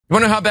You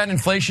wanna know how bad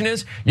inflation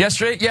is?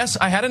 Yesterday, yes,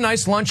 I had a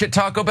nice lunch at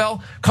Taco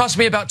Bell. Cost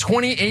me about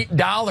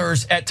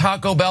 $28 at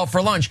Taco Bell for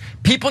lunch.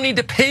 People need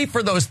to pay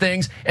for those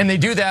things, and they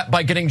do that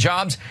by getting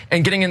jobs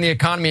and getting in the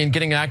economy and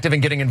getting active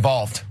and getting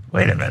involved.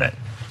 Wait a minute.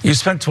 You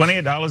spent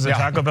 $28 at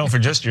Taco Bell for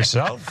just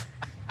yourself?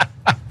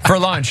 For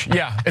lunch,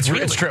 yeah, it's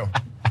true.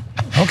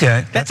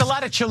 Okay. That's a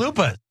lot of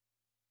chalupas.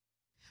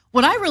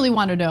 What I really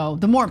want to know,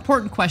 the more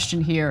important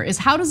question here, is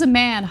how does a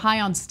man high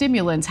on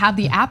stimulants have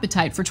the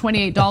appetite for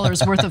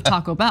 $28 worth of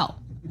Taco Bell?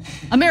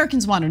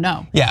 Americans want to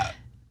know. Yeah.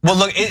 Well,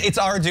 look, it's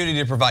our duty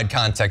to provide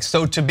context.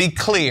 So to be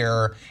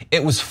clear,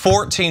 it was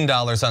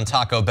 $14 on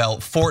Taco Bell,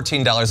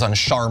 $14 on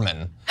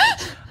Charmin.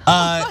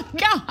 Oh my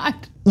God.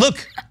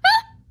 Look,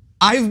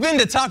 I've been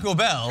to Taco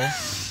Bell.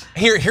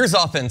 Here's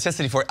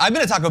authenticity for it. I've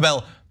been to Taco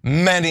Bell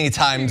many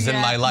times in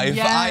my life.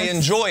 Yes. I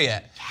enjoy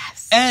it.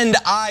 Yes. And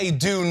I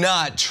do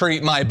not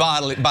treat my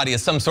body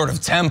as some sort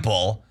of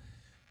temple.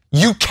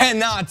 You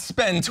cannot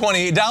spend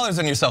 $28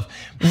 on yourself.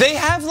 They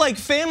have like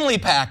family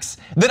packs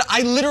that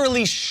I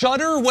literally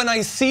shudder when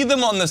I see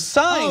them on the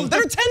sign.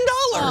 They're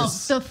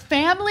 $10. The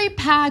family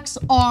packs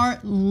are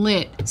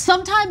lit.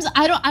 Sometimes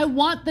I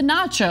want the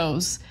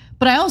nachos,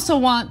 but I also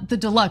want the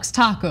deluxe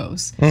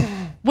tacos.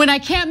 When I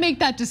can't make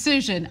that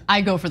decision,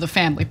 I go for the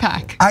family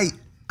pack. I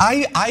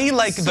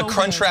like the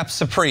Crunchwrap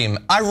Supreme.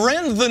 I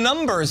ran the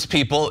numbers,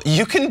 people.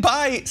 You can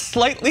buy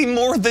slightly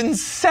more than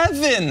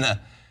 7.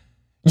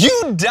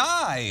 You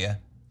die.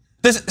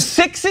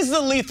 6 is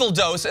the lethal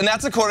dose, and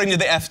that's according to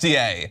the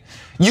FDA.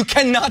 You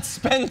cannot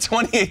spend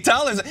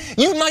 $28.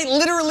 You might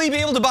literally be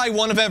able to buy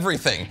one of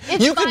everything.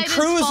 You could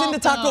cruise into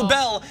Taco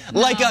Bell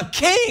like a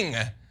king.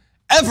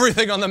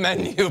 Everything on the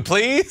menu,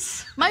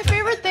 please. My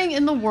favorite thing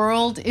in the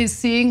world is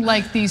seeing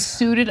like these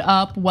suited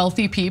up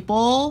wealthy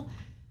people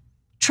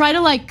try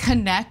to like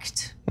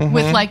connect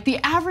with like the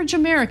average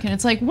American.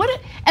 It's like,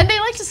 and they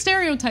like to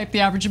stereotype the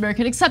average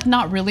American, except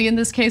not really in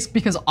this case,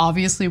 because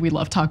obviously we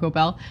love Taco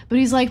Bell. But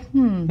he's like,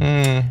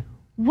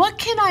 what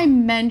can I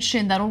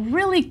mention that'll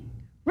really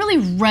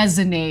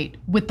resonate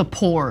with the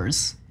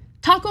poors?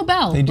 Taco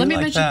Bell, They do let me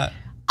like mention. that.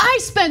 I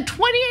spent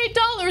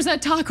 $28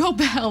 at Taco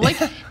Bell. Like,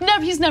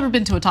 he's never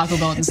been to a Taco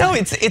Bell in his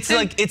life. No,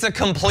 it's a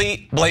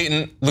complete,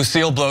 blatant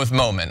Lucille Bloth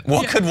moment.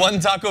 What could one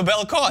Taco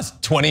Bell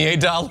cost?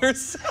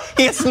 $28?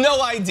 He has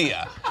no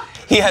idea.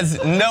 He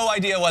has no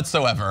idea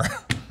whatsoever.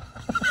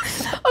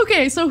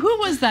 Okay, so who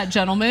was that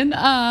gentleman?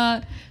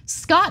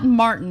 Scott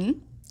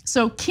Martin.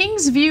 So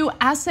Kingsview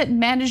Asset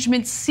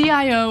Management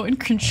CIO and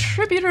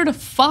contributor to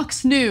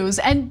Fox News,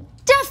 and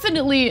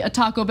definitely a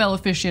Taco Bell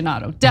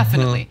aficionado,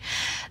 definitely.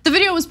 The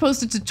video was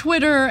posted to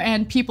Twitter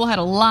and people had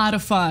a lot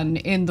of fun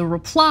in the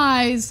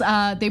replies.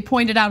 They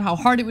pointed out how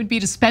hard it would be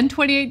to spend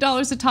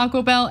 $28 at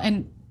Taco Bell,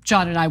 and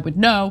John and I would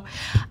know.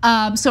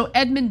 So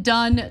Edmund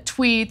Dunn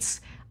tweets,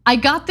 I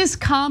got this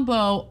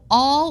combo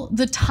all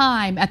the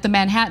time at the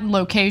Manhattan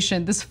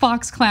location. This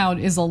Fox clown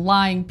is a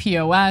lying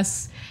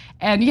POS.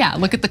 And yeah,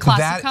 look at the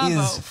classic combo.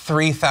 That is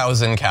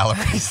 3,000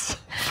 calories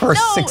for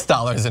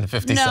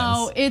 $6.50.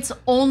 No, it's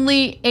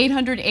only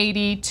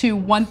 880 to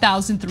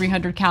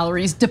 1,300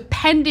 calories,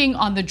 depending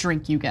on the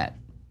drink you get.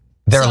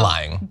 They're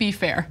lying. Be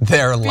fair.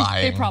 They're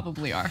lying. They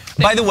probably are.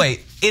 By the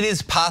way, it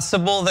is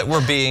possible that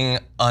we're being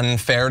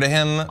unfair to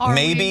him.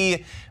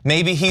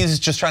 Maybe he's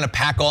just trying to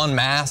pack on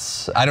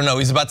mass. I don't know,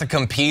 he's about to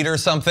compete or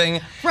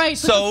something. Right,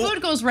 so the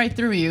food goes right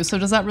through you, so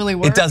does that really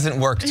work? It doesn't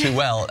work too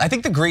well. I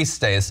think the grease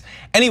stays.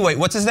 Anyway,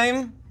 what's his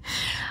name?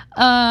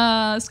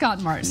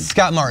 Scott Martin.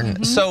 Scott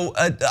Martin. So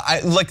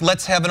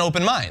let's have an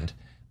open mind.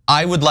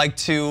 I would like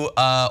to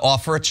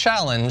offer a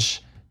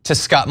challenge to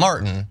Scott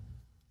Martin.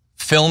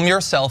 Film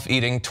yourself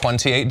eating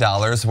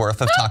 $28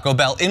 worth of Taco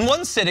Bell in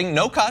one sitting,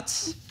 no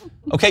cuts.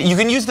 Okay, you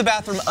can use the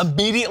bathroom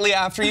immediately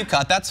after you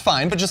cut, that's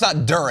fine, but just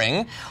not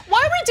during.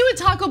 Why are we doing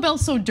Taco Bell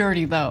so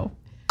dirty though?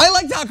 I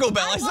like Taco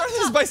Bell. I started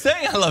this by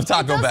saying I love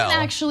Taco Bell. It doesn't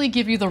actually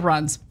give you the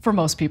runs for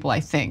most people, I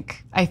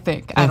think. I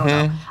don't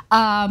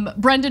know.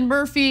 Brendan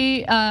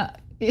Murphy,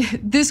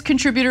 this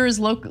contributor is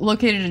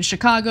located in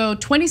Chicago.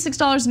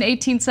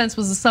 $26.18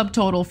 was the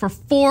subtotal for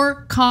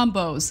 4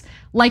 combos,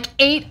 like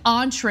 8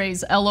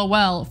 entrees,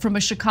 LOL, from a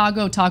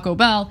Chicago Taco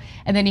Bell.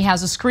 And then he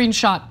has a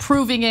screenshot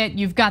proving it.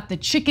 You've got the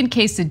chicken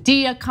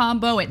quesadilla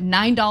combo at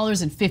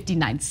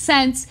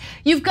 $9.59.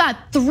 You've got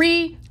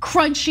 3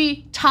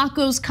 crunchy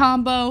tacos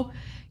combo.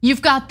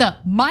 You've got the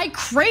My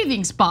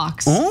Cravings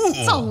box. Ooh.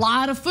 It's a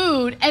lot of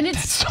food, and it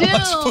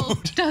still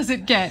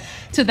doesn't get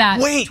to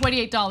that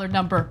 $28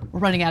 number. We're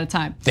running out of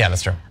time. Yeah,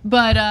 that's true.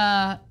 But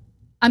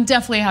I'm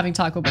definitely having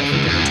Taco Bell for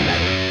dinner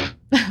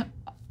tonight.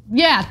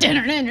 Yeah,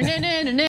 dinner.